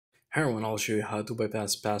Here, I'll show you how to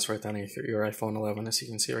bypass password on your iPhone 11. As you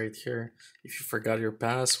can see right here, if you forgot your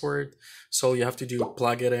password, so all you have to do,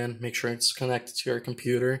 plug it in, make sure it's connected to your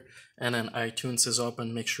computer, and then iTunes is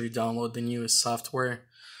open. Make sure you download the newest software.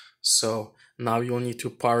 So now you'll need to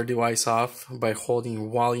power device off by holding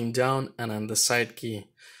volume down and then the side key.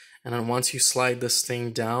 And then once you slide this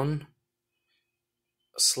thing down,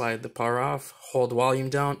 slide the power off, hold volume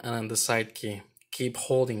down and then the side key. Keep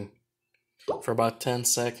holding for about 10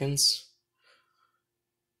 seconds.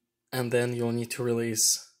 And then you'll need to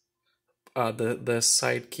release the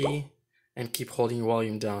side key and keep holding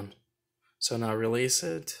volume down. So now release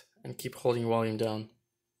it and keep holding volume down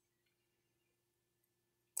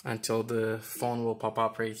until the phone will pop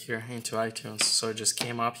up right here into iTunes. So it just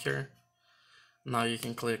came up here. Now you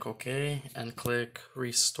can click OK and click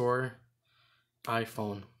Restore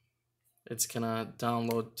iPhone. It's gonna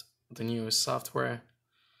download the newest software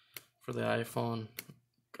for the iPhone.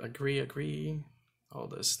 Agree, all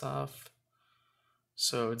this stuff.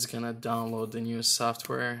 So it's gonna download the newest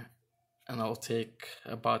software and it'll take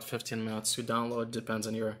about 15 minutes to download, depends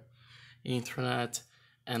on your internet,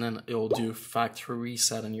 and then it'll do factory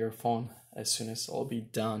reset on your phone as soon as it'll be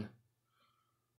done.